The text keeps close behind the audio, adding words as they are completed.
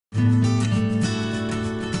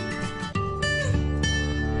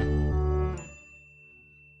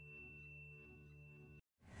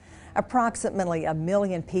Approximately 1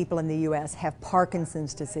 million people in the U.S. have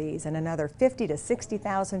Parkinson's disease, and another 50 to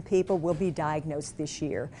 60,000 people will be diagnosed this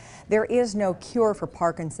year. There is no cure for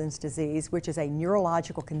Parkinson's disease, which is a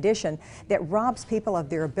neurological condition that robs people of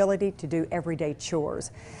their ability to do everyday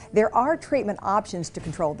chores. There are treatment options to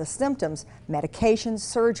control the symptoms: medications,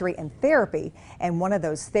 surgery, and therapy. And one of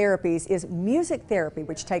those therapies is music therapy,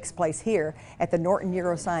 which takes place here at the Norton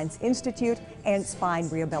Neuroscience Institute and Spine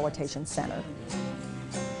Rehabilitation Center.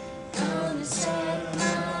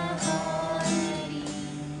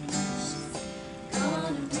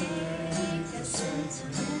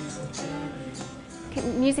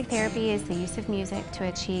 Music therapy is the use of music to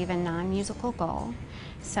achieve a non-musical goal.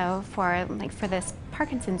 So for this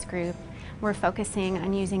Parkinson's group, we're focusing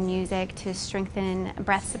on using music to strengthen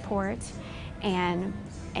breath support and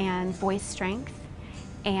voice strength,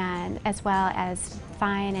 and as well as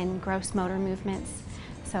fine and gross motor movements.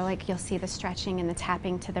 So like you'll see the stretching and the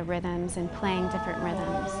tapping to the rhythms and playing different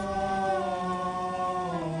rhythms.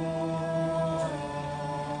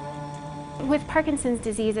 With Parkinson's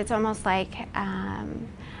disease, it's almost like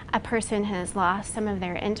a person has lost some of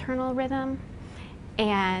their internal rhythm,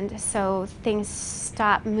 and so things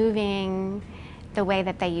stop moving the way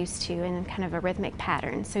that they used to in kind of a rhythmic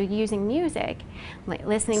pattern. So using music,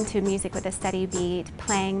 listening to music with a steady beat,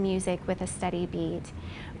 playing music with a steady beat,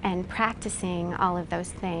 and practicing all of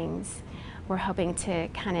those things, we're hoping to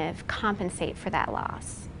kind of compensate for that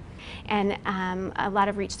loss. And a lot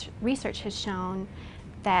of research has shown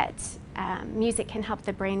that music can help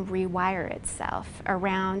the brain rewire itself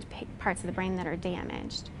around parts of the brain that are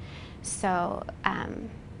damaged. So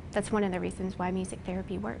that's one of the reasons why music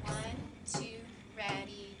therapy works. 1, 2,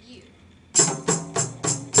 ready, you.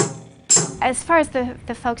 As far as the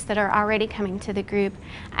folks that are already coming to the group,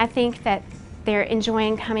 I think that they're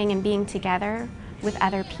enjoying coming and being together with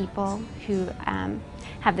other people who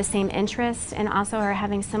have the same interests and also are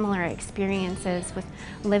having similar experiences with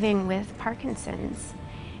living with Parkinson's.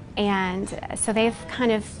 And so they've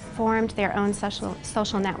kind of formed their own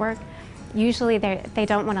social network. Usually they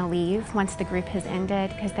don't want to leave once the group has ended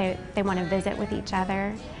because they want to visit with each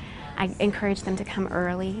other. I encourage them to come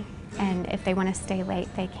early, and if they want to stay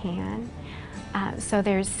late, they can. So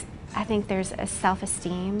I think there's a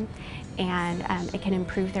self-esteem, and it can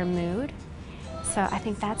improve their mood. So I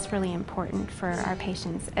think that's really important for our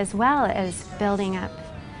patients, as well as building up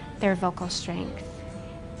their vocal strength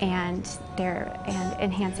and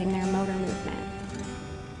enhancing their motor movement.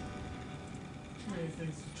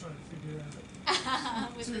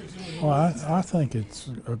 Well, I think it's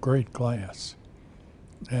a great class,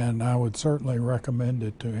 and I would certainly recommend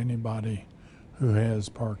it to anybody who has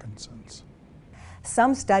Parkinson's.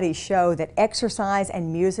 Some studies show that exercise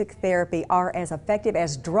and music therapy are as effective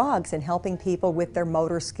as drugs in helping people with their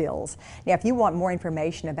motor skills. Now, if you want more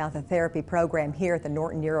information about the therapy program here at the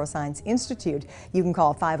Norton Neuroscience Institute, you can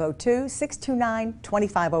call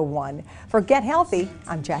 502-629-2501. For Get Healthy,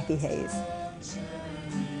 I'm Jackie Hayes.